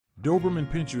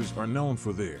Doberman Pinschers are known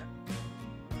for their.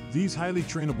 These highly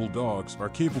trainable dogs are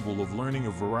capable of learning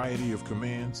a variety of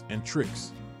commands and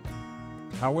tricks.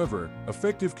 However,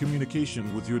 effective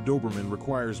communication with your Doberman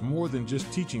requires more than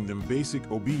just teaching them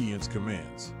basic obedience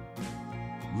commands.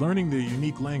 Learning their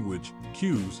unique language,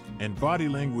 cues, and body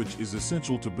language is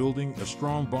essential to building a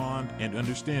strong bond and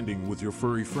understanding with your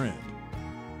furry friend.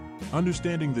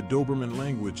 Understanding the Doberman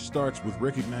language starts with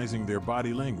recognizing their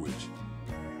body language.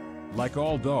 Like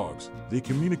all dogs, they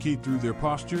communicate through their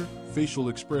posture, facial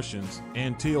expressions,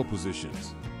 and tail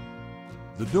positions.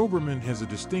 The Doberman has a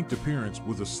distinct appearance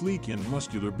with a sleek and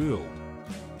muscular build.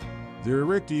 Their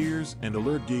erect ears and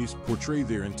alert gaze portray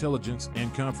their intelligence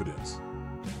and confidence.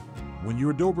 When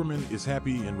your Doberman is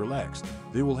happy and relaxed,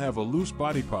 they will have a loose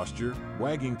body posture,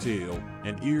 wagging tail,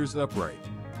 and ears upright.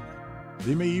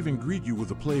 They may even greet you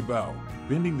with a play bow,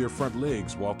 bending their front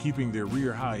legs while keeping their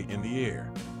rear high in the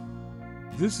air.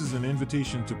 This is an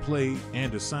invitation to play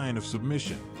and a sign of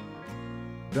submission.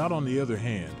 On the other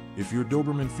hand, if your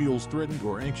Doberman feels threatened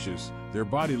or anxious, their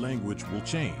body language will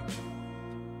change.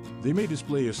 They may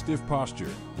display a stiff posture,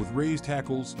 with raised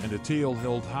hackles and a tail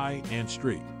held high and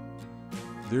straight.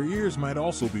 Their ears might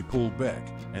also be pulled back,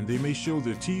 and they may show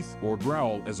their teeth or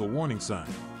growl as a warning sign.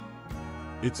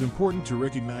 It's important to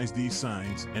recognize these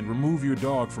signs and remove your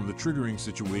dog from the triggering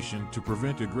situation to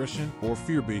prevent aggression or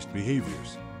fear-based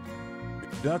behaviors.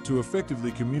 To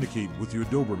effectively communicate with your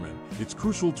Doberman, it's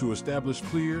crucial to establish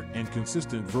clear and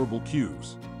consistent verbal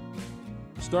cues.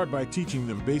 Start by teaching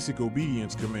them basic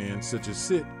obedience commands such as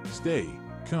sit, stay,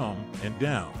 come, and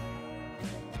down.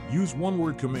 Use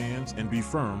one-word commands and be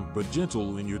firm but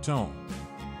gentle in your tone.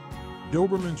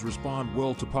 Dobermans respond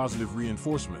well to positive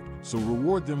reinforcement, so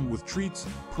reward them with treats,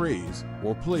 praise,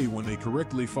 or play when they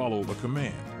correctly follow a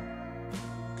command.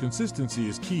 Consistency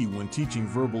is key when teaching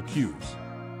verbal cues.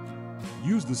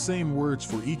 Use the same words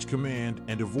for each command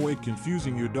and avoid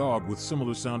confusing your dog with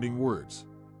similar-sounding words.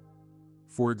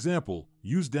 For example,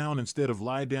 use down instead of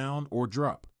lie down or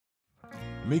drop.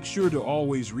 Make sure to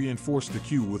always reinforce the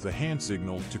cue with a hand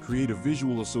signal to create a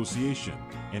visual association,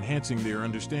 enhancing their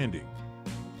understanding.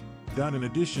 In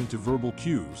addition to verbal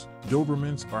cues,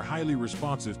 Dobermans are highly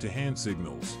responsive to hand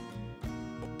signals.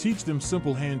 Teach them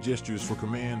simple hand gestures for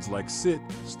commands like sit,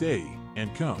 stay,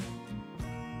 and come.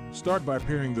 Start by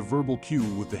pairing the verbal cue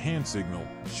with the hand signal,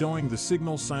 showing the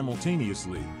signal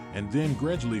simultaneously, and then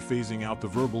gradually phasing out the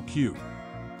verbal cue.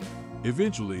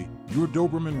 Eventually, your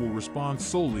Doberman will respond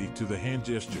solely to the hand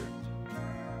gesture.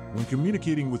 When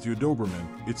communicating with your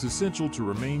Doberman, it's essential to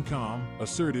remain calm,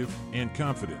 assertive, and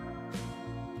confident.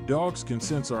 Dogs can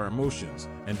sense our emotions,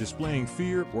 and displaying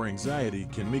fear or anxiety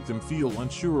can make them feel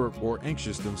unsure or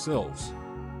anxious themselves.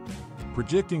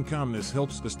 Projecting calmness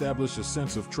helps establish a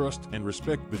sense of trust and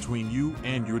respect between you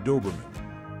and your Doberman.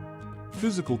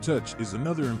 Physical touch is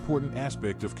another important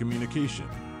aspect of communication.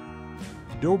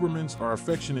 Dobermans are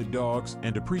affectionate dogs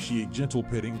and appreciate gentle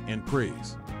petting and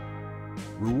praise.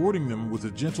 Rewarding them with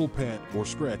a gentle pat or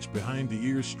scratch behind the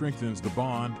ears strengthens the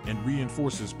bond and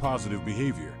reinforces positive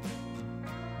behavior.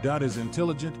 As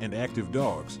intelligent and active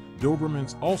dogs,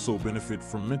 Dobermans also benefit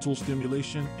from mental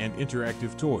stimulation and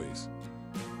interactive toys.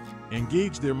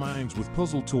 Engage their minds with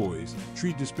puzzle toys,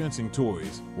 treat dispensing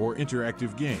toys, or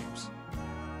interactive games.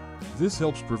 This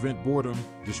helps prevent boredom,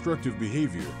 destructive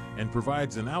behavior, and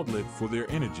provides an outlet for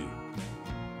their energy.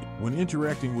 When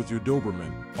interacting with your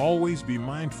Doberman, always be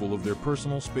mindful of their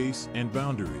personal space and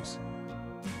boundaries.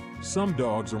 Some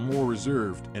dogs are more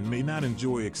reserved and may not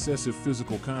enjoy excessive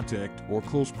physical contact or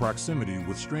close proximity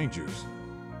with strangers.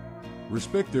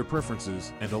 Respect their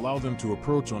preferences and allow them to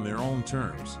approach on their own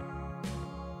terms.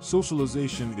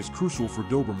 Socialization is crucial for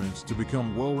Dobermans to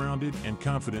become well-rounded and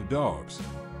confident dogs.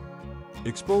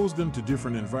 Expose them to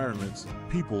different environments,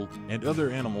 people, and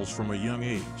other animals from a young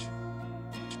age.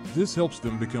 This helps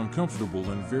them become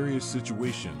comfortable in various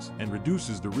situations and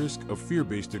reduces the risk of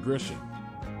fear-based aggression.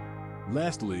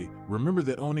 Lastly, remember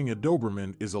that owning a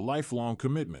Doberman is a lifelong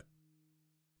commitment.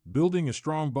 Building a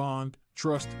strong bond,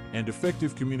 trust, and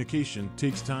effective communication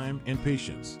takes time and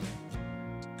patience.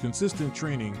 Consistent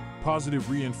training, positive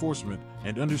reinforcement,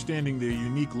 and understanding their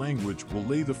unique language will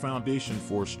lay the foundation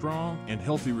for a strong and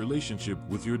healthy relationship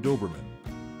with your Doberman.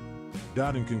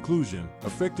 In conclusion,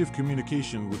 effective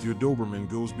communication with your Doberman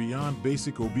goes beyond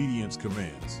basic obedience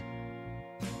commands.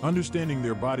 Understanding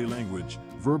their body language,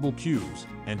 verbal cues,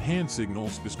 and hand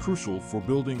signals is crucial for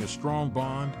building a strong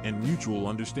bond and mutual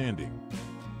understanding.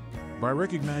 By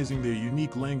recognizing their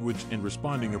unique language and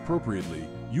responding appropriately,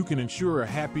 you can ensure a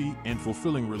happy and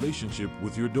fulfilling relationship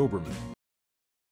with your Doberman.